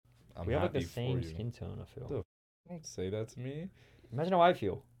We have like the happy for same you. skin tone, I feel. Don't say that to me. Imagine how I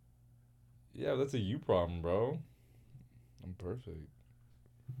feel. Yeah, that's a you problem, bro. I'm perfect.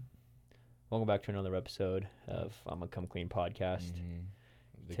 Welcome back to another episode of I'm a Come Clean podcast.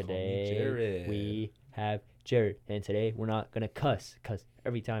 They call me Today Jared. we have Jared, and today we're not gonna cuss, cause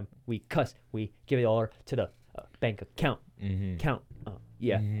every time we cuss, we give it all to the bank account. Count.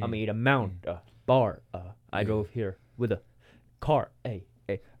 I'm gonna eat a mound, bar. I drove here with a car. Hey,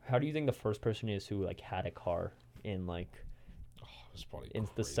 how do you think the first person is who like had a car in like in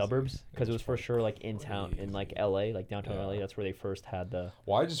the suburbs? Because it was for sure like in town, in like LA, like downtown LA. That's where they first had the.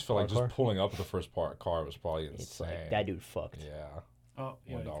 Well, I just feel like car. just pulling up at the first car was probably insane. It's like that dude fucked. Yeah. Oh,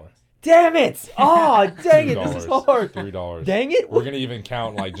 $1. Damn it! Oh, dang it! This is hard. $3. Dang it! We're gonna even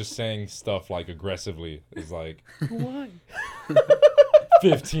count like just saying stuff like aggressively is like. Why?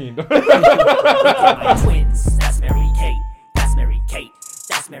 15. My twins, that's Mary Kate. That's Mary Kate.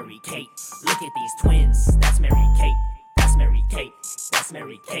 That's Mary Kate. Look at these twins. That's Mary Kate. That's Mary Kate. That's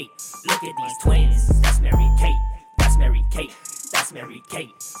Mary Kate. Look at these twins. That's Mary Kate. That's Mary Kate. That's Mary Kate.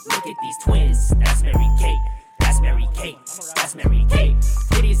 Look at these twins. That's Mary Kate. That's Mary Kate. That's Mary Kate.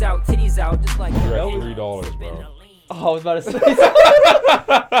 Titties out, just like You're at $3, bro. Oh, I was about to say.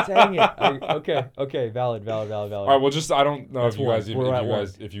 Dang it. Okay. Valid. All right. Well, just I don't know That's if you one. guys, We're at one.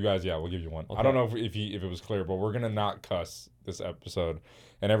 if you guys, yeah, we'll give you one. Okay. I don't know if it was clear, but we're gonna not cuss this episode,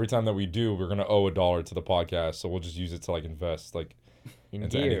 and every time that we do, we're gonna owe $1 to the podcast. So we'll just use it to like invest like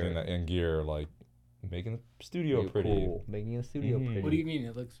into anything that in gear, like making the studio pretty. Cool. Making the studio pretty. What do you mean?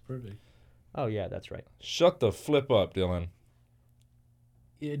 It looks perfect. Oh yeah, that's right. Shut the flip up, Dylan.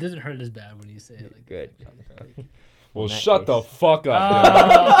 Yeah, it doesn't hurt as bad when you say it like Good. Well, In that shut the case. fuck up,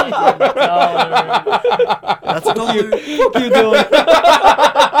 Dylan. That's Fuck you, Dylan.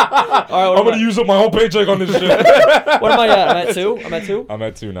 All right, I'm gonna use up my whole paycheck on this shit. What am I at? I'm at 2. I'm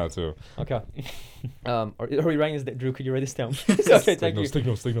at 2 now too. Okay. Are we writing this? Drew, could you write this down? Okay, thank you. Take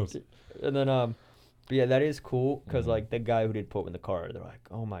notes. And then but yeah, that is cool because like the guy who did put in the car, they're like,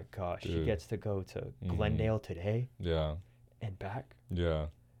 oh my gosh, he Dude. gets to go to Glendale today Yeah. and back. Yeah.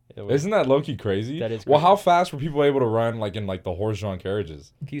 It was- Isn't that low-key crazy? That is Well, crazy. how fast were people able to run like in like the horse-drawn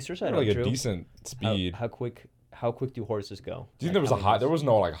carriages? Can you search They that were, up, like Drew? a decent speed. How quick do horses go? Do you think there was a high? There was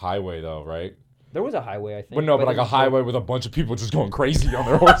no like highway though, right? There was a highway, I think. But no, but like it a was highway with a bunch of people just going crazy on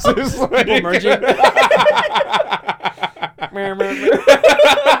their horses. People merging.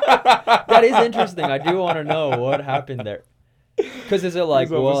 That is interesting. I do want to know what happened there. Because is it like,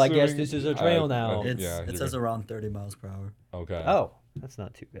 Because I'm well, I guess assuming- this is a trail now. It says around 30 miles per hour. Okay. Oh, that's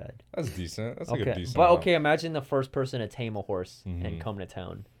not too bad. That's decent. That's like a Okay, decent. but amount. okay, imagine the first person to tame a horse and Mhm. come to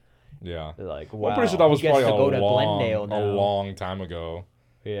town. Yeah. They're like, wow, Well, I'm pretty sure that was he gets probably to go to a Glendale now. long time ago.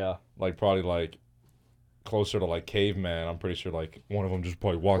 Yeah. Like probably like closer to like caveman. I'm pretty sure like one of them just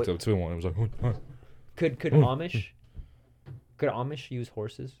probably walked up to one and was like, huh. Could Amish use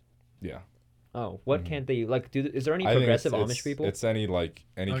horses? Yeah. Oh, what can't they like? Is there any I think progressive it's- Amish people? It's any Like-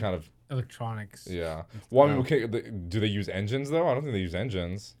 kind of electronics. yeah. Well, I mean, No. okay. Do they use engines though? I don't think they use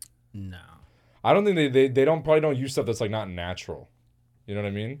engines. No. I don't think they probably don't use stuff that's like not natural. You know what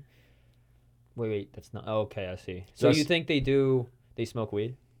I mean? Wait, that's not. Oh, okay, I see. So you Just- think they smoke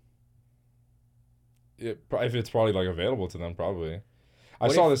weed? If it's probably like available to them, probably. I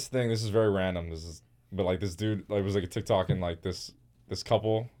What saw if- this thing. This is very random. But like this dude, like it was like a TikTok and like this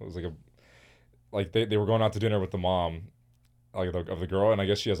couple. It was like they were going out to dinner with the mom, like of the girl, and I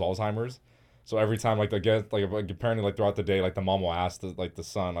guess she has Alzheimer's. So every time like they get like apparently like throughout the day, like the mom will ask the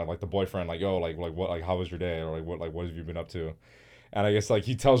son, like the boyfriend, like, oh, like what, like how was your day, or what have you been up to? And I guess like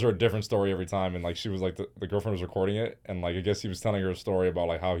he tells her a different story every time, and like she was like the girlfriend was recording it, and like I guess he was telling her a story about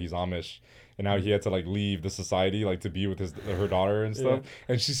like how he's Amish and how he had to like leave the society like to be with her daughter and stuff.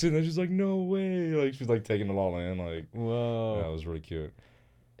 And she's sitting there, she's like, no way, like she's like taking it all in, like Whoa. yeah, it was really cute.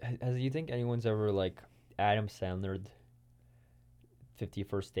 Has you think anyone's ever like Adam Sandler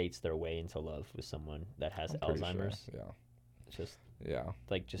 51st dates their way into love with someone that has I'm pretty sure, Alzheimer's? Yeah, Just yeah.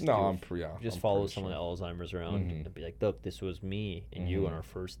 like just No, do- I'm just I'm follow pretty someone sure. with Alzheimer's around Mhm. and be like, look, this was me and you on our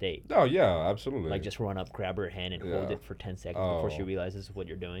first date. Oh yeah, absolutely. Like just run up, grab her hand, and hold Yeah. it for 10 seconds before she Oh. realizes what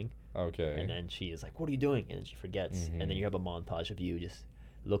you're doing. Okay. And then she is like, what are you doing? And then she forgets. And then Mhm. you have a montage of you just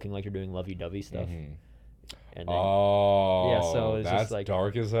looking like you're doing lovey-dovey stuff. Mhm. And then, Oh, so it's just that's like-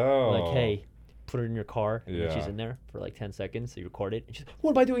 dark as hell. like, hey, put her in your car. And then she's Yeah. in there for like 10 seconds. So you record it. And she's like,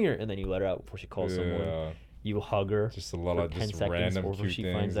 what am I doing here? And then you let her out before she calls someone. Yeah. You hug her Just a lot for of 10 just seconds random before cute she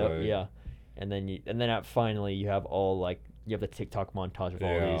things. finds out. like- Yeah. And then finally you have all like, you have the TikTok montage of all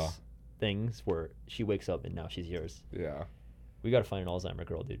Yeah. these things where she wakes up and now she's yours. Yeah. We got to find an Alzheimer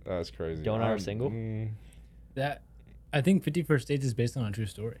girl, dude. That's crazy. Don't hire a single? That I think 51st Dates is based on a true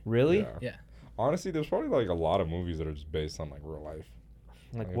story. Really? Yeah. Honestly, there's probably like a lot of movies that are just based on like real life.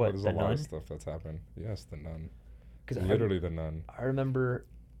 Like Like, what? There's The a lot Nun? of stuff that's happened. Yes, The Nun. 'Cause Literally The Nun. I remember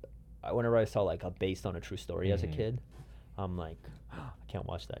whenever I saw like a based on a true story as a Mhm. kid, I'm like, I can't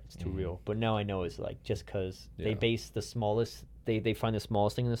watch that. It's too Mhm. real. But now I know it's like just because they Yeah. base the smallest, they find the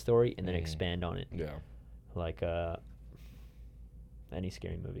smallest thing in the story and then Mhm. expand on it. Yeah. Like any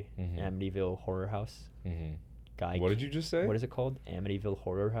scary movie. Mhm. Amityville Horror House. Mm-hmm. Guy. What did you just say? What is it called? Amityville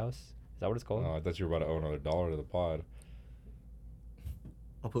Horror House. Is that what it's called? Oh, I thought you were about to owe another $1 to the pod.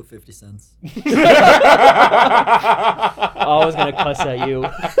 I'll put 50 cents. I was gonna cuss at you.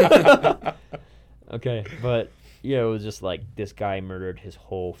 Okay, but yeah, it was just like this guy murdered his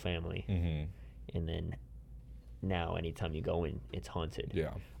whole family, Mm-hmm. and then now anytime you go in, it's haunted.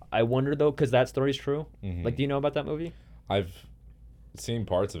 Yeah. I wonder though, because that story's true. Mhm. Like, do you know about that movie? I've seen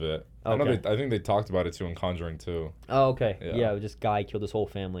parts of it. I know. Okay. I think they talked about it too in Conjuring too. Oh, okay. Yeah. Yeah, this guy killed his whole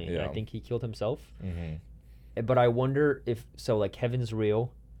family, and I Yeah. think he killed himself. Mm-hmm. But I wonder if so. Like, heaven's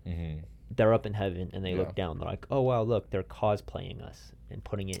real. Mm-hmm. They're up in heaven, and they Yeah. look down. They're like, "Oh wow, look, they're cosplaying us and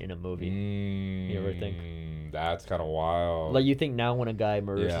putting it in a movie." You ever think? That's kind of wild. Like, you think now when a guy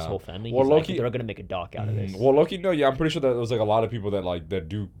murders his Yeah. whole family, Well, he's like, low-key- they're gonna make a doc out of this. Well, Loki, no, yeah, I'm pretty sure that there's like a lot of people that like that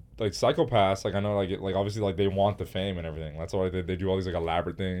do like psychopaths. Like I know, like obviously like they want the fame and everything. That's why they do all these like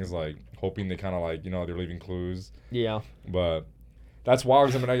elaborate things, like hoping they kind of like they're leaving clues. Yeah. But that's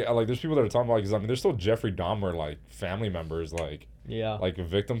wild. 'Cause, I mean, I like there's people that are talking about because I mean there's still Jeffrey Dahmer like family members Yeah. like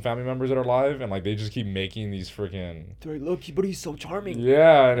victim family members that are alive and like they just keep making these freaking They're like, look, but he's so charming.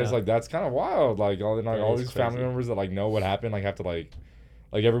 yeah, and it's Yeah. like that's kind of wild. Like all That these is family crazy. members that like know what happened like have to like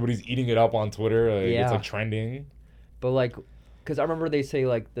everybody's eating it up on Twitter. Like, Yeah. It's like trending. But like, because I remember they say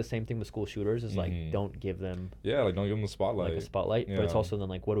like the same thing with school shooters is like, Mhm. don't give them Yeah, like don't give them the spotlight. like a spotlight. But it's Yeah. also then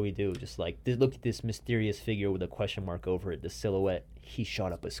like, what do we do? Just like, look at this mysterious figure with a question mark over it, the silhouette. He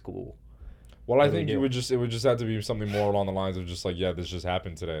shot up a school. Well, I What do we think do? it would just have to be something more along the lines of just like, yeah, this just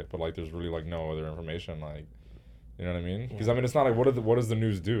happened today, but like there's really like no other information, like, you know what I mean? Because Yeah. I mean, it's not like what does the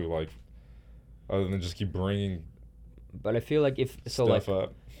news do, like, other than just keep bringing But I feel like if so, stuff like,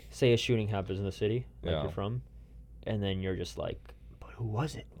 up. say a shooting happens in the city, like Yeah. you're from, and then you're just like, but who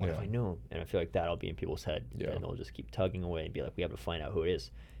was it? What if Yeah. I knew him? And I feel like that'll be in people's head, Yeah. and they'll just keep tugging away and be like, we have to find out who it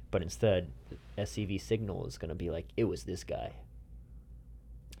is. But instead, SCV signal is gonna be like, it was this guy.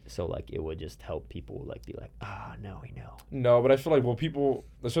 So like it would just help people like be like, now we know. No, but I feel like people,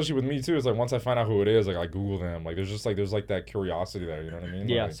 especially with me too, is like once I find out who it is, like I Google them. Like there's like that curiosity there. You know what I mean?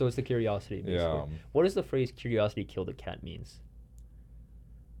 Yeah. Like, So it's the curiosity. Basically. yeah. What does the phrase "curiosity killed a cat" means?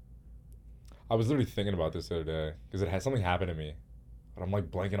 I was literally thinking about this the other day because it had something happen to me, but I'm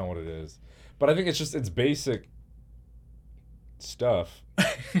like blanking on what it is. But I think it's basic stuff.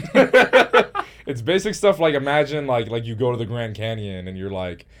 It's basic stuff like imagine like you go to the Grand Canyon and you're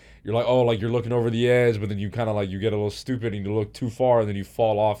like oh like you're looking over the edge, but then you kind of like you get a little stupid and you look too far and then you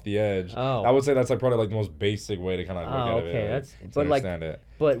fall off the edge. Oh. I would say that's like probably like the most basic way to kind of look at it. Okay. like, That's to but like, understand it.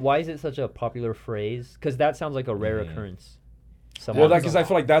 but why is it such a popular phrase? Because that sounds like a rare Mhm. occurrence. Well, that because I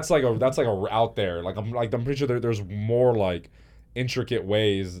feel like that's like a out there. Like I'm pretty sure there's more like intricate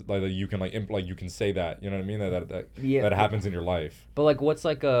ways like that you can like you can say that. You know what I mean? That happens in your life. But like, what's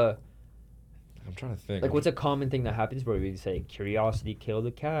like a I'm trying to think. like what's a common thing that happens where we say curiosity killed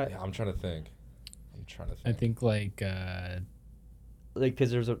a cat? Yeah, I'm trying to think. I think like Like, because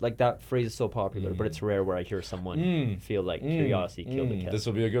there's like that phrase is so popular, but it's rare where I hear someone feel like curiosity killed a cat. This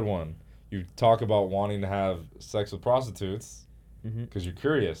will be a good one. You talk about wanting to have sex with prostitutes Mhm. because you're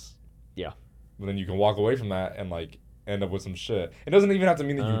curious. Yeah. But then you can walk away from that and like end up with some shit. It doesn't even have to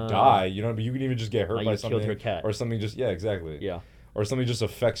mean that you die, you know, but you can even just get hurt Like by you something killed your cat. or something just exactly. Yeah. Or something just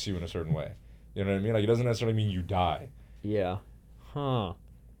affects you in a certain way. You know what I mean? Like it doesn't necessarily mean you die. Yeah. Huh.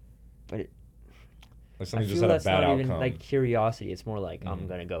 But Like I something just feel had a that's bad not outcome. even like curiosity. It's more like I'm Mhm.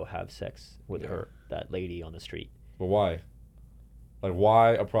 gonna go have sex with Yeah. her, that lady on the street. But why? Like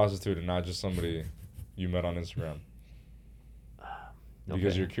why a prostitute and not just somebody you met on Instagram?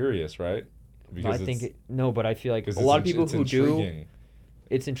 Because Okay. you're curious, right? Because I think but I feel like a 'cause lot of it's people who do, intriguing.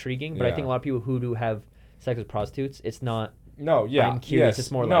 it's intriguing. But I think Yeah. a lot of people who do have sex with prostitutes, it's not. No, yeah, I'm curious, yes.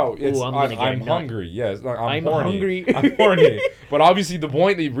 it's more no, like, it's, ooh, I'm gonna get a I'm nut. hungry. Yes, like, I'm I'm horny. hungry. I'm horny. But obviously, the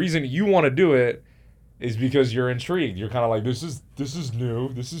reason you want to do it is because you're intrigued. You're kind of like, this is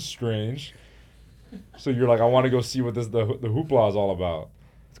new. This is strange. So you're like, I want to go see what the hoopla is all about.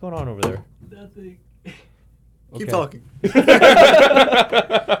 What's going on over there? nothing. Keep Okay. talking. But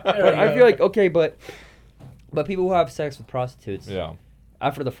I feel like okay, but people who have sex with prostitutes, Yeah.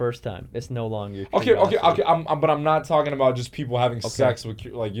 After the first time, it's no longer. Okay. curiosity. But I'm not talking about just people having sex with,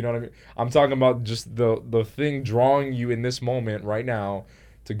 like, you know what I mean. I'm talking about just the thing drawing you in this moment right now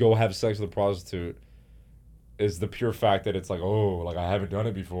to go have sex with a prostitute is the pure fact that it's like, oh, like I haven't done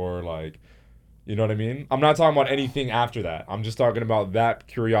it before, like, you know what I mean. I'm not talking about anything after that. I'm just talking about that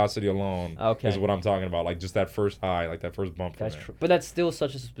curiosity alone. Okay. Is what I'm talking about, like just that first high, like that first bump. That's from it. true, but that's still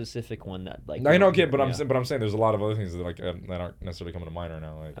such a specific one that like. I know, okay, but yeah. I'm saying there's a lot of other things that like that aren't necessarily coming to mind right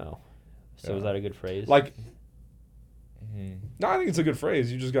now. Like, Oh, so Yeah. is that a good phrase? like, no, I think it's a good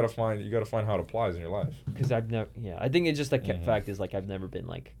phrase. You just gotta find how it applies in your life. Because I've never, I think it's just the Mhm. fact is like I've never been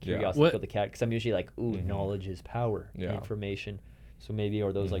like Yeah. curiosity What- killed the cat because I'm usually like, ooh, Mhm. knowledge is power, Yeah. information. So maybe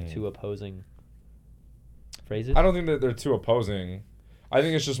are those like Mhm. two opposing phrases? I don't think that they're too opposing. I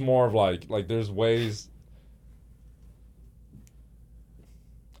think it's just more of like there's ways.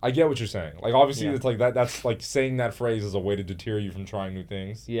 I get what you're saying. Like obviously Yeah. it's like that's like saying that phrase is a way to deter you from trying new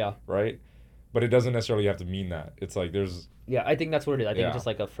things, Yeah, right? But it doesn't necessarily have to mean that. It's like there's yeah. I think that's what it is. I think Yeah. it's just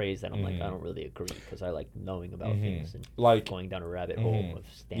like a phrase that I'm like Mhm. I don't really agree because I like knowing about Mhm. things and like going down a rabbit Mhm. hole of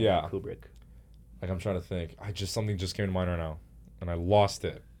Stanley Yeah. Kubrick. I'm trying to think. Something just came to mind right now, and I lost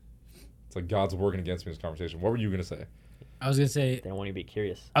it. It's like God's working against me in this conversation. What were you gonna say? I was gonna say They don't want you to be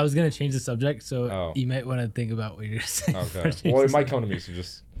curious. I was gonna change the subject, so Oh. you might want to think about what you're saying. Okay. before I change Well, the it might subject. come to me. So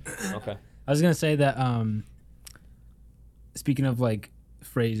just Okay. I was gonna say that speaking of like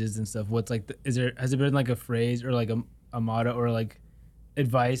phrases and stuff, what's like has there been like a phrase or like a motto or like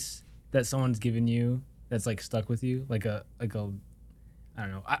advice that someone's given you that's like stuck with you, like a I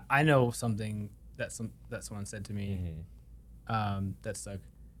don't know. I know something that someone said to me that stuck,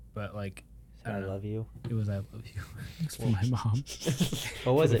 but like I don't know. love you. It was I love you. It's from my mom.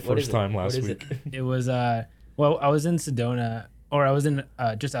 What was For it? the What is first it? time What last is week. it? It was well, I was in Sedona, or I was in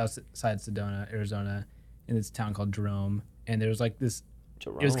just outside Sedona, Arizona, in this town called Jerome, and there was like this. It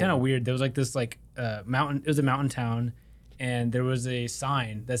was kind of Jerome. weird. There was like this like mountain. It was a mountain town, and there was a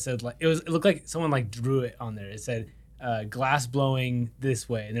sign that said like it looked like someone like drew it on there. It said glass blowing this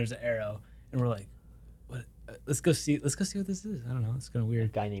way, and there's an arrow, and we're like, what? Let's go see what this is. I don't know. It's kind of A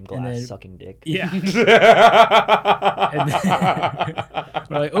weird. guy named And Glass then- sucking dick. Yeah. And then-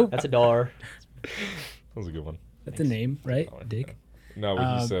 we're like, oh, That's a dollar. That was a good one. that's a name, right? I like Dick. No,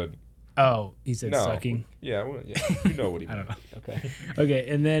 what he said. Oh, he said No. sucking. Yeah, you know what he I don't meant. know. Okay. Okay,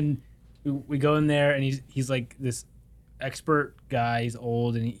 and then we go in there, and he's like this expert guy. He's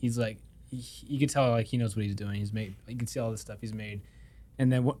old, and he's like, you can tell like he knows what he's doing. He's made. You can see all the stuff he's made.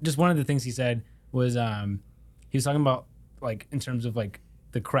 And then just one of the things he said was he was talking about like in terms of like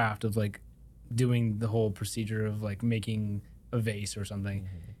the craft of like doing the whole procedure of like making a vase or something.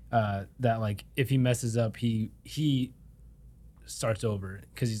 That like if he messes up, he starts over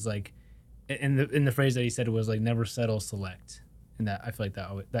because he's like, in the phrase that he said was like never settle, select. And that I feel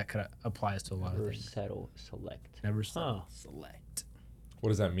like that kind of applies to a lot of Never things. settle, select. Never settle, Huh. select. What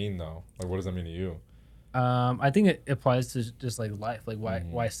does that mean though? Like, what does that mean to you? I think it applies to just like life. Like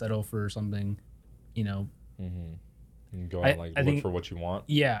Mhm. why settle for something, you know? You go I- out like I look think- for what you want.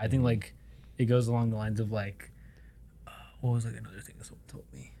 Yeah, I think Mhm. like it goes along the lines of like, what was like another thing that someone told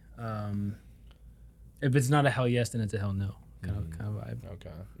me? If it's not a hell yes, then it's a hell no. Kind of vibe. Okay.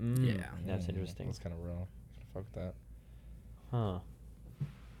 Yeah. That's interesting. That's kind of real. Fuck with that. Huh.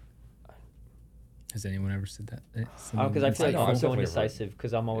 Has anyone ever said that? Because I feel like know, I'm I've so definitely heard. indecisive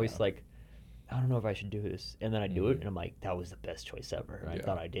because I'm always Yeah. like, I don't know if I should do this, and then I do it, Mhm. and I'm like, that was the best choice ever. And I Yeah.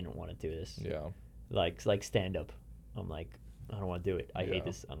 thought I didn't want to do this. Yeah. Like stand up. I'm like, I don't want to do it. I Yeah. hate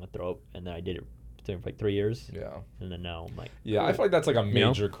this. I'm gonna throw up. And then I did it for like 3 years, Yeah. and then now I'm like, Yeah, I cool. feel like that's like a You know?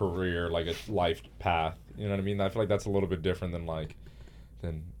 major career, like a life path. You know what I mean? I feel like that's a little bit different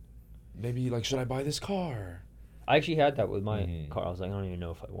than maybe like, should I buy this car? I actually had that with my Mhm. car. I was like, I don't even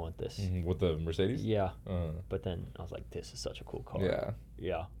know if I want this. With the Mercedes? Yeah, Uh, but then I was like, this is such a cool car. yeah.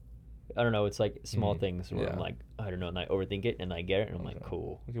 Yeah. I don't know. It's like small Mhm. things where I'm Yeah. like, I don't know, and I overthink it, and I get it, and I'm like, Okay.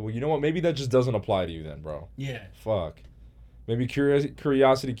 cool. Okay, well, you know what? Maybe that just doesn't apply to you then, bro. Yeah. Fuck. Maybe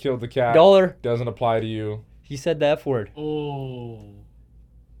curiosity killed the cat. Dollar. Doesn't apply to you. He said the F word. Oh.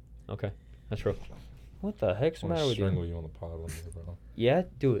 Okay, that's real. What the heck's I the want matter to with you? strangle you on the pod, bro. Yeah,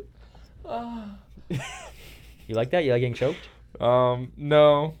 do it. You like that? You like getting choked?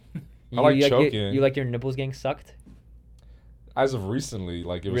 No. I like choking. You like your nipples getting sucked? As of recently,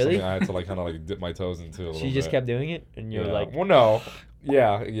 like, it was Really? something I had to, like, kind of, like, dip my toes into a little bit. She just kept doing it, and you're Yeah. like, Well, no.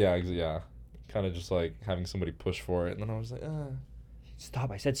 Yeah. Kind of just, like, having somebody push for it, and then I was like,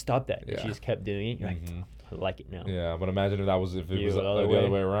 stop. I said stop that. And she Yeah. just kept doing it. You're like, Mhm. I like it now. Yeah, but imagine if it was You the the other other way.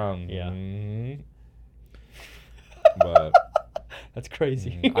 way around. Yeah. Mhm. But That's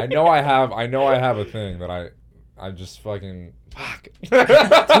crazy. I know I have a thing that I just fucking fuck.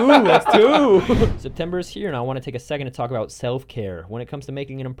 That's two. September is here, and I want to take a second to talk about self-care. When it comes to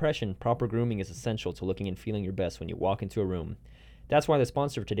making an impression, proper grooming is essential to looking and feeling your best when you walk into a room. That's why the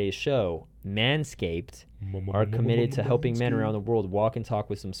sponsor of today's show, Manscaped, are committed to helping men around the world walk and talk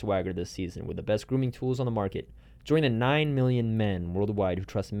with some swagger this season with the best grooming tools on the market. Join the 9 million men worldwide who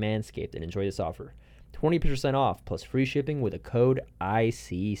trust Manscaped and enjoy this offer. 20% off plus free shipping with a code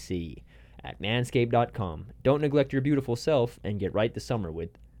ICC at manscaped.com. Don't neglect your beautiful self and get right this summer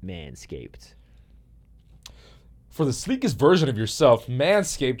with Manscaped. For the sleekest version of yourself,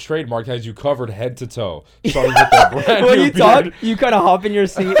 Manscaped trademark has you covered head to toe. Starting with their brand When new you talk, beard. you kind of hop in your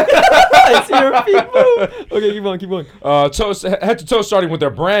seat. I see your feet move. Okay, keep going. Head to toe, starting with their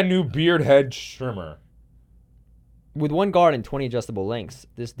brand new beard head trimmer. With one guard and 20 adjustable lengths,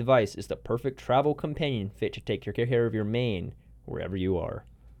 this device is the perfect travel companion fit to take care of your mane wherever you are.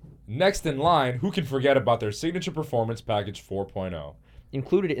 Next in line, who can forget about their signature performance package 4.0?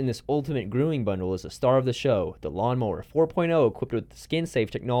 Included in this ultimate grooming bundle is the star of the show, the Lawnmower 4.0, equipped with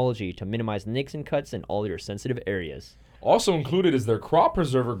skin-safe technology to minimize nicks and cuts in all your sensitive areas. Also included is their Crop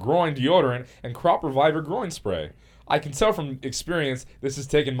Preserver groin deodorant and Crop Reviver groin spray. I can tell from experience this has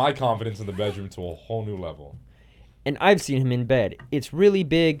taken my confidence in the bedroom to a whole new level. And I've seen him in bed. It's really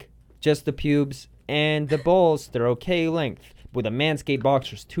big, just the pubes, and the balls, they're okay length. With a Manscaped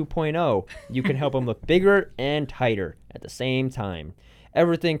Boxers 2.0, you can help them look bigger and tighter at the same time.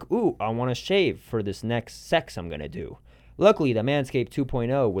 Ever think, ooh, I want to shave for this next sex I'm going to do? Luckily, the Manscaped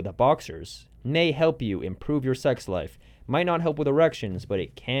 2.0 with the Boxers may help you improve your sex life. Might not help with erections, but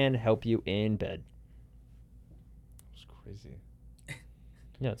it can help you in bed. It's crazy.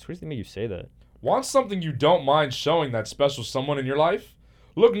 Yeah, it's crazy to make you say that. Want something you don't mind showing that special someone in your life?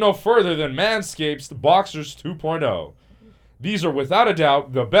 Look no further than Manscaped's Boxers 2.0. These are without a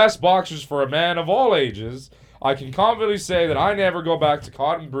doubt the best boxers for a man of all ages. I can confidently say that I never go back to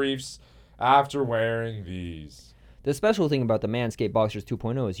cotton briefs after wearing these. The special thing about the Manscaped Boxers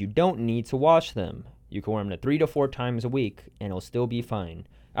 2.0 is you don't need to wash them. You can wear them 3 to 4 times a week, and it'll still be fine.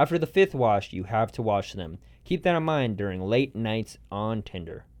 After the 5th wash, you have to wash them. Keep that in mind during late nights on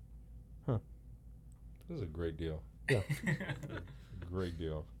Tinder. This is a great deal. Yeah. Great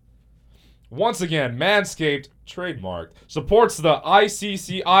deal. Once again, Manscaped, trademarked, supports the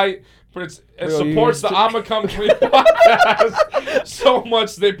ICCI, but it supports the I'ma Come Clean podcast so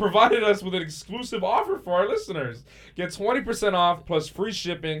much they provided us with an exclusive offer for our listeners. Get 20% off plus free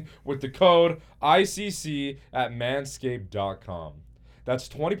shipping with the code ICC at manscaped.com. That's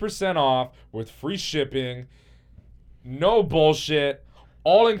 20% off with free shipping, no bullshit,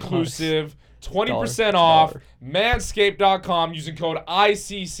 all inclusive. 20% off, manscaped.com using code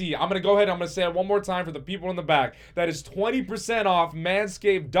ICC. I'm going to go ahead and I'm going to say it one more time for the people in the back. That is 20% off,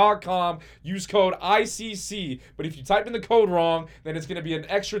 manscaped.com. Use code ICC. But if you type in the code wrong, then it's going to be an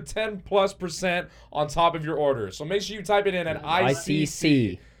extra 10+% on top of your order. So make sure you type it in at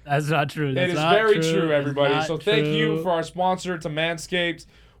ICC. That's not true. It is very true, everybody. So thank you for our sponsor to Manscaped.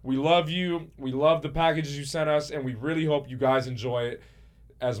 We love you. We love the packages you sent us, and we really hope you guys enjoy it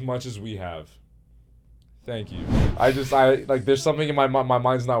as much as we have. Thank you. I there's something in my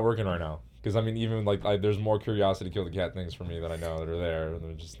mind's not working right now. Because, I mean, even, there's more curiosity to kill the cat things for me that I know that are there. And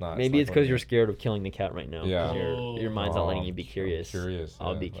they're just not. Maybe it's because you're scared of killing the cat right now. Yeah. Your mind's not letting you be curious.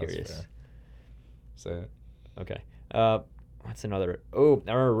 I'll be curious. Fair. Say it. Okay. What's another? Oh,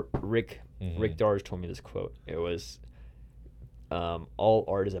 I remember Rick Darge told me this quote. It was, all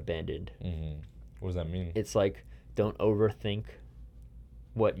art is abandoned. Mm-hmm. What does that mean? It's like, don't overthink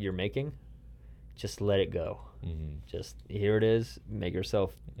what you're making. Just let it go. Mm-hmm. Just here it is. Make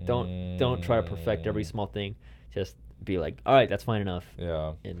yourself. Don't try to perfect every small thing. Just be like, all right, that's fine enough.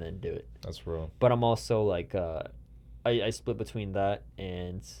 Yeah. And then do it. That's real. But I'm also like, I split between that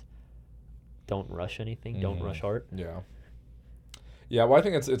and don't rush anything. Don't rush art. Yeah. Yeah, well, I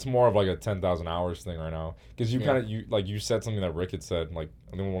think it's more of like a 10,000 hours thing right now, because you said something that Rick had said, like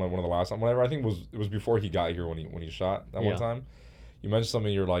I think one of the last time, whatever, I think it was before he got here when he shot that one time. You mentioned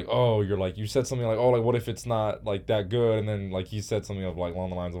something. You said something like, oh, like what if it's not like that good, and then like he said something of like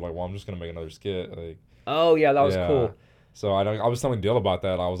along the lines of like, well, I'm just gonna make another skit. Like, oh yeah, that was cool. So I was telling Dale about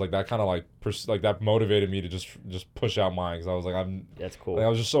that. I was like, that kind of like that motivated me to just push out mine, because I was like, that's cool. Like, I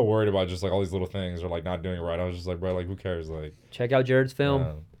was just so worried about just like all these little things or like not doing it right. I was just like, bro, like who cares? Like, check out Jared's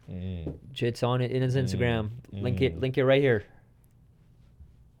film. It's on it in his Instagram. Link it right here.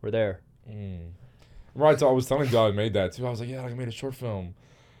 We're there. Right, so I was telling Dale I made that too. I was like, yeah, I made a short film.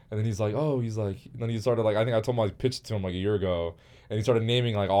 And then he's like, then he started like, I think I told him I pitched it to him like a year ago, and he started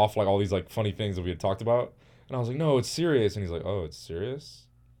naming like off like all these like funny things that we had talked about. And I was like, no, it's serious. And he's like, oh, it's serious?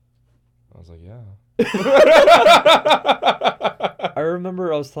 I was like, yeah. I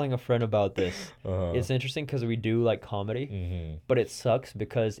remember I was telling a friend about this. Uh-huh. It's interesting because we do like comedy, Mm-hmm. but it sucks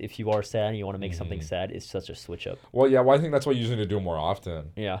because if you are sad and you want to make something Mhm. sad, it's such a switch up. Well, yeah. Well, I think that's why you usually need to do it more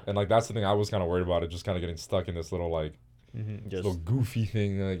often. Yeah. And like that's the thing I was kind of worried about. It just kind of getting stuck in this little like Just little goofy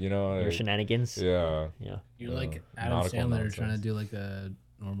thing, like you know. your Like, shenanigans. yeah. Yeah. You're Yeah. like Adam Nautical Sandler trying to nonsense. do like a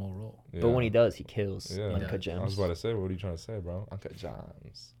normal role. Yeah. But when he does, he kills. Yeah. Uncut Yeah. Gems. I was about to say, what are you trying to say, bro? Uncut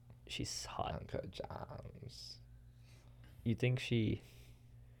Gems. She's hot. Uncut Gems. You think she?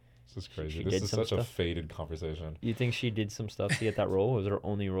 This is crazy. she This did is some such a stuff? faded conversation. You think she did some stuff to get that role? Or was it her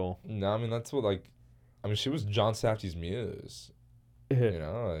only role? No, I mean that's what like, I mean she was John Safdie's muse. You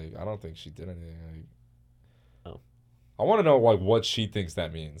know, like I don't think she did anything. Like, Oh. I want to know like what she thinks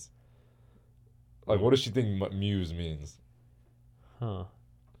that means. Like, what does she think muse means? Huh.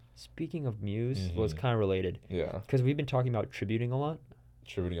 Speaking of Muse, well, it's Mhm. kind of related Yeah, because we've been talking about tributing a lot.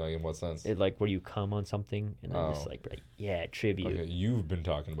 tributing like in what sense? It like where you come on something and then just Oh. like yeah, tribute. Okay, you've been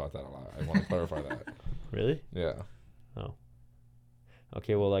talking about that a lot. I want to clarify that. Really? Yeah.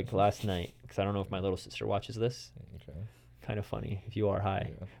 Okay, well, like last night, because I don't know if my little sister watches this. Okay. Kind of funny if you are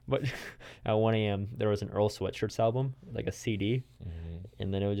high. Yeah. But at 1 a.m., there was an Earl Sweatshirts album, like a CD, Mhm.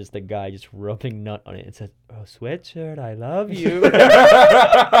 and then it was just the guy just rubbing nut on it. It said, "Oh, Sweatshirt, I love you."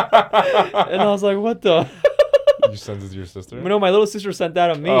 And I was like, "What the?" You sent it to your sister? No, my little sister sent that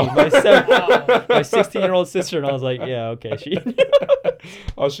on me. Oh. My 16-year-old sister, and I was like, "Yeah, okay."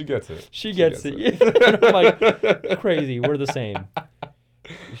 Oh, she gets it. She gets it. Yeah. And I'm like, crazy. We're the same.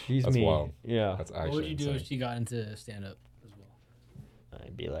 She's That's me. wild. Yeah. That's actually What would you do insane. if she got into stand up as well?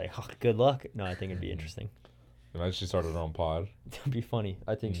 I'd be like, oh, good luck. No, I think it'd be interesting. Imagine she started her own pod. It'd be funny.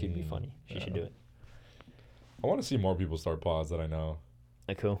 I think she'd be Mm, funny. She should yeah. do it. I want to see more people start pods that I know.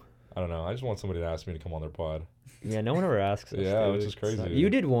 Like cool. I don't know. I just want somebody to ask me to come on their pod. Yeah, no one ever asks us. Yeah, dude. which is crazy. So- you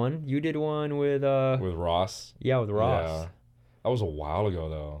did one. You did one with With Ross. yeah, with Ross. Yeah. That was a while ago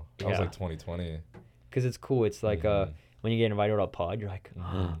though. That was Yeah. like 2020. Cause it's cool. It's like Mhm. when you get invited to a pod, you're like,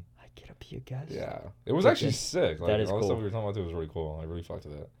 Mhm. I get to be a guest. Yeah. It was Okay. actually sick. Like That is all the stuff cool. we were talking about too was really cool. I really fucked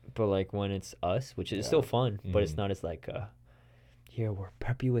with it. But like when it's us, which is Yeah. still fun, but it's Mhm. not as like here we'll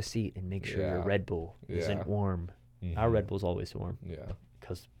prep you a seat and make sure your Yeah. Red Bull Yeah. isn't warm. Our Mhm. Red Bull's always warm Yeah.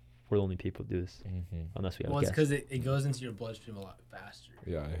 because we're the only people who do this Mm-hmm. unless we have Well, a it's guest. because it goes into your bloodstream a lot faster.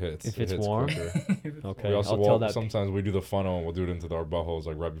 Yeah, it hits. If It it's hits warm? quicker. Okay, We also I'll tell that. sometimes we do the funnel and we'll do it into our buttholes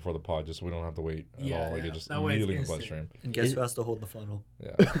like right before the pod just so we don't have to wait at Yeah, all. Like yeah. it just That way it's immediately in the instant. bloodstream. And guess Is- who has to hold the funnel?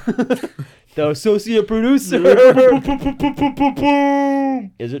 Yeah. The associate producer.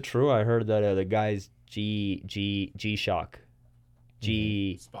 Is it true? I heard that the guy's G Shock,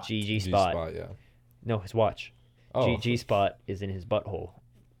 G Spot. G spot. Yeah. No, his watch. Oh. G spot is in his butthole.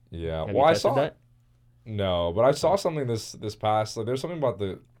 Yeah. Have Well, you I tested saw that? No, but I saw something this past. Like, there's something about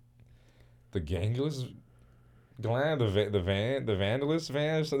the gangulus gland, the vandalus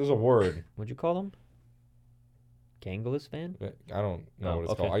van. So there's a word. What'd you call him? Gangulus van? I don't know Oh, what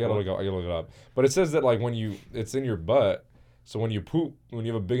it's okay. called. I gotta look it up. But it says that like when it's in your butt. So when you poop, when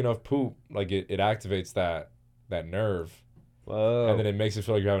you have a big enough poop, like it activates that nerve, Whoa. and then it makes it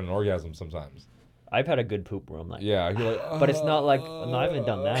feel like you're having an orgasm sometimes. I've had a good poop where I'm like, Yeah, you're like. but it's not like no, I haven't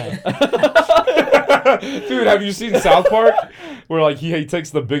done that. Dude, have you seen South Park where like he takes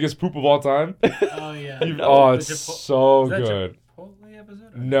the biggest poop of all time? Oh yeah. Oh, The it's Chipo- so is that good. Chipotle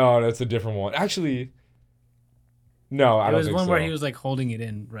episode? Or- No, that's a different one. Actually, no, I It don't was think one so. where he was like holding it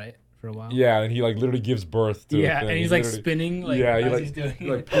in, right, for a while. Yeah, and he like literally gives birth to. Yeah, the thing. and He he's like literally- spinning, like yeah, as he he's doing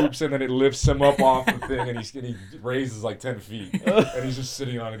he like poops and then it lifts him up off the thing and he raises like 10 feet and he's just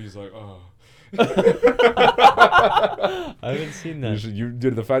sitting on it. He's like, oh. I haven't seen that.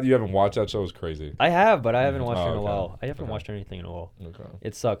 Dude, the fact that you haven't watched that show is crazy. I have, but I haven't watched Oh, it in a okay. while. I haven't Okay. watched anything in a while. Okay.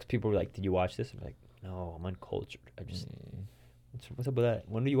 It sucks. People were like, "Did you watch this?" I'm like, "No, I'm uncultured. I just what's up with that?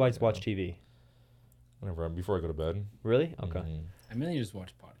 When do you guys watch TV? Whenever before I go to bed. Really? Okay. Mhm. I mainly just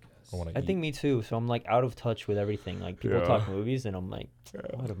watch podcasts. I want to I think me too. So I'm like out of touch with everything. Like people Yeah. talk movies, and I'm like,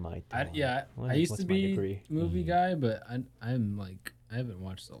 what am I doing? I used to what's my be degree? movie Mhm. guy, but I'm like I haven't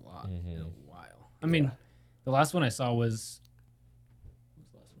watched a lot in a Mhm. while. I mean, the last one I saw was. What was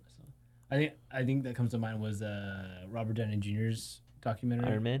the last one I saw? I think that comes to mind was Robert Downey Jr.'s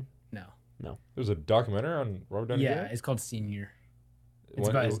documentary. Iron Man. No. There's a documentary on Robert Downey Yeah, Jr.? it's called Senior. It's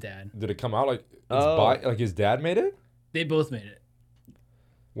When- about his dad. Did it come out like Oh. like his dad made it? They both made it.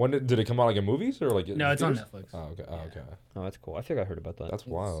 When did it come out like in movies or like No, it's on theaters? Netflix. Oh, okay. Oh, okay. Oh, that's cool. I think I heard about that. That's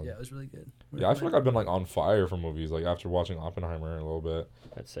It's- wild. Yeah, it was really good. Yeah, I feel like I've been like on fire for movies like after watching Oppenheimer a little bit.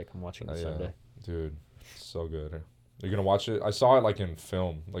 That's sick. I'm watching this Yeah. Sunday. Dude, so good. You're gonna watch it? I saw it like in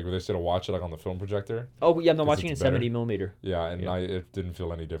film, like where they said to watch it like on the film projector. Oh yeah, I'm not 'Cause watching it in it's better. 70 millimeter. Yeah, and Yeah. it didn't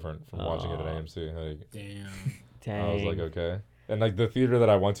feel any different from watching it at AMC. Like, Damn. Dang. I was like, okay. And like the theater that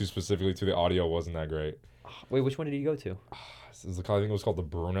I went to specifically to, the audio wasn't that great. Wait, which one did you go to? This is I think it was called the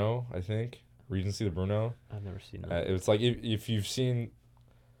Bruno. I think Regency the Bruno. I've never seen that. It's like if you've seen,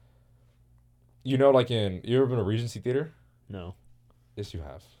 you know, like you ever been to Regency Theater? No. Yes, you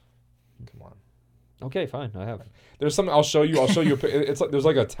have. Come on. Okay, fine. I have. There's something I'll show you. It's like there's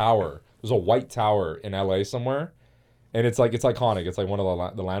like a tower. There's a white tower in LA somewhere, and it's iconic. It's like one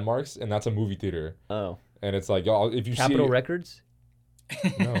of the landmarks, and that's a movie theater. Oh. And it's like if you Capitol see Records?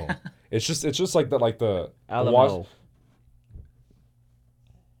 no, it's just like the Alamo.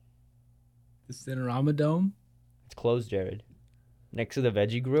 The Cinerama Dome. It's closed, Jared. Next to the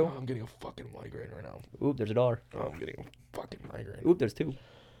veggie grill. I'm getting a fucking migraine right now. Oop, there's $1. I'm getting a fucking migraine. Oop, there's 2.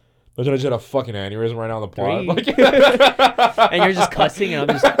 Imagine I just had a fucking aneurysm right now on the pod. 3. Like, And you're just cussing, and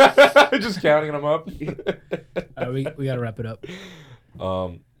I'm just. just counting them up. We gotta wrap it up.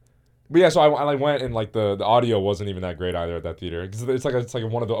 But yeah, so I like went and like the audio wasn't even that great either at that theater because it's like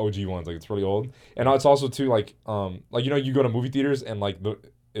one of the OG ones, like it's really old, and it's also too like you know you go to movie theaters and like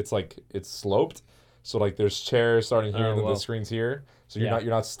it's sloped, so like there's chairs starting here and then well. the screen's here, so Yeah.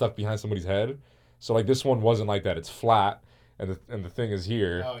 you're not stuck behind somebody's head, so like this one wasn't like that. It's flat and the thing is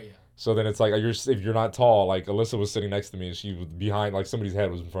here. Oh yeah. So then it's like if you're not tall, like Alyssa was sitting next to me and she was behind, like somebody's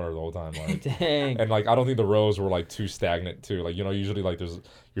head was in front of her the whole time, like. Dang. And like I don't think the rows were like too stagnant too. Like, you know, usually like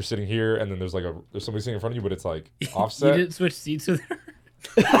you're sitting here and then there's somebody sitting in front of you, but it's like offset. You didn't switch seats with her.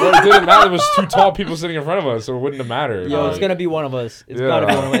 Well, it didn't matter. It was two tall people sitting in front of us, so it wouldn't have mattered. Yo, Like, it's gonna be one of us. It's gotta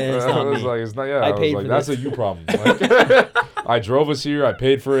be one of us. And it's not I was me. like, it's not. Yeah, I I was paid like, for that's this. a you problem. Like, I drove us here. I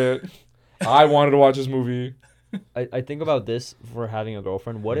paid for it. I wanted to watch this movie. I think about this for having a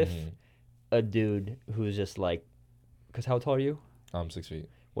girlfriend. What if Mhm. a dude who's just like, because how tall are you? I'm 6 feet.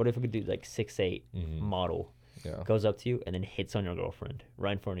 What if a dude like 6'8", Mhm. model, Yeah. goes up to you and then hits on your girlfriend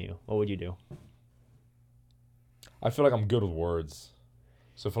right in front of you? What would you do? I feel like I'm good with words,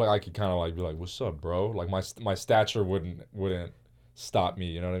 so I feel like I could kind of like be like, "What's up, bro?" Like my stature wouldn't stop me.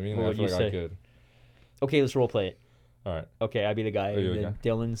 You know what I mean? What Like, I would feel you like I say? could. Okay, let's role play it. All right. Okay, I'd be the guy, Oh, you're and the then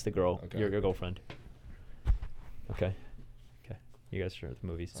Dylan's the girl, Okay. your girlfriend. Okay. Okay. You guys start the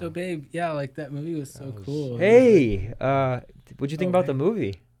movies. So babe, yeah, like that movie was so That was- cool. Hey, what'd you think Oh, about hey. the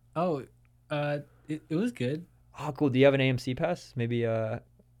movie? Oh, it was good. Oh, cool. Do you have an AMC pass? Maybe,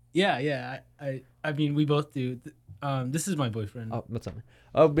 Yeah. I mean, we both do. This is my boyfriend. oh, what's up?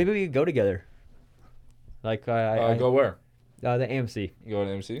 Oh, maybe we could go together. Like, Go where? the AMC. You go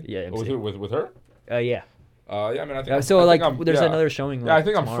to MC? Yeah, With MC. who? With her? Yeah. Yeah, I mean, I think. So, I like, think I'm- there's yeah. another showing. Yeah, I like,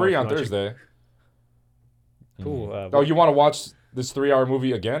 think I'm tomorrow free if on you wanna check- Thursday. Cool. Mhm. Oh, you want to watch this 3-hour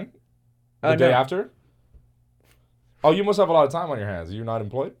movie again? The day no. after? Oh, you must have a lot of time on your hands. Are you not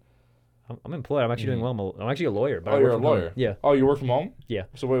employed? I'm employed. I'm actually doing well. I'm actually a lawyer. But Oh, I work you're a from home. lawyer. Yeah. Oh, you work from home? Yeah.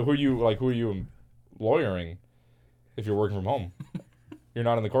 So who are you lawyering if you're working from home? You're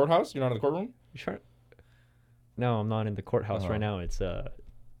not in the courthouse? You're not in the courtroom? You sure? No, I'm not in the courthouse Uh-huh. right now. It's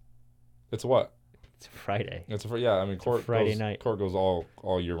It's what? Friday. Yeah, I mean court Friday goes, night. Court goes all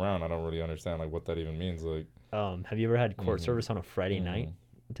year round. I don't really understand like what that even means. Like Have you ever had court Mhm. service on a Friday Mhm. night?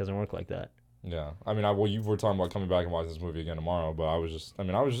 It doesn't work like that. yeah. I mean you were talking about coming back and watching this movie again tomorrow, but I'm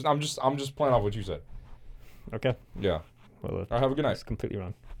just playing off what you said. Okay. Yeah. Well, All right, have a good night. that's completely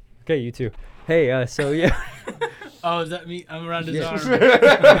wrong. Okay, you too. Hey, so yeah. Oh, is that me? I'm around his Yeah. arm.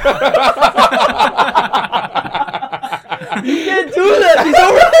 You can't do that. He's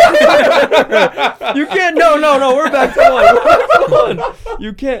over there. You can't. No. We're back to one. We're back to one.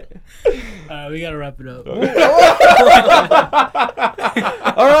 You can't. We gotta wrap it up.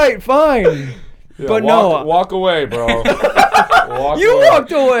 All right, fine. Yeah, But walk away, bro. You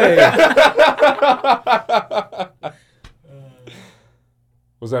walked away.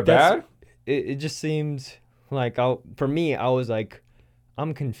 Was that That's- bad? It just seemed like for me, I was like,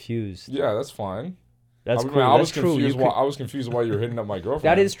 I'm confused. Yeah, that's fine. That's I mean, cool. I was That's true. confused. I was confused why you were hitting up my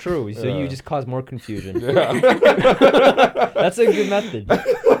girlfriend. That is true. So Yeah. you just caused more confusion. Yeah. That's a good method.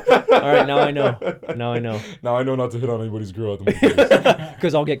 All right, now I know. Now I know not to hit on anybody's girl at the movies.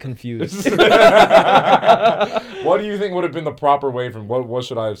 Because I'll get confused. What do you think would have been the proper way from what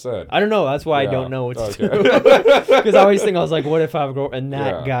should I have said? I don't know. That's why I Yeah, don't know what to okay. do. Because I always think, I was like, what if I have a girl and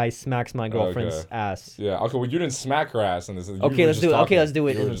that Yeah. guy smacks my girlfriend's Okay. ass? Yeah. Okay. Well, you didn't smack her ass in this. You Okay, were let's just do it. Okay, talking. let's do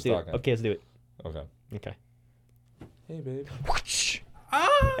it. You were Let's just do it. talking. Okay, let's do it. Okay. Okay. Hey, babe.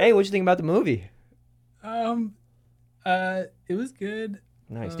 Hey, what you think about the movie? It was good.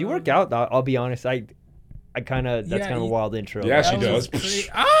 Nice. Do you work out? I'll be honest. I kind of. That's Yeah, kind of a you- wild intro. Yeah, she That does. was pretty-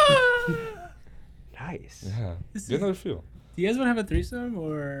 Nice. Yeah. This Get is- another feel. Do you guys want to have a threesome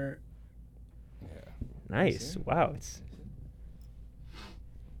or? Nice. Wow. It's.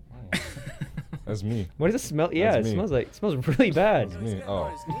 That's me. What does it smell? Yeah, That's it me. smells really bad. That's me.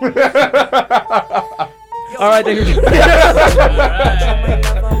 Oh. All right, thank you.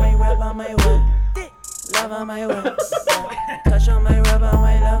 Love on my rub on my what? Love on my what? Touch on my rub on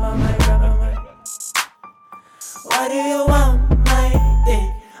my love on my rub on my. Why do you want my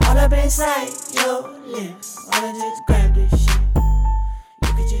dick all up inside your lips? Wanna just grab this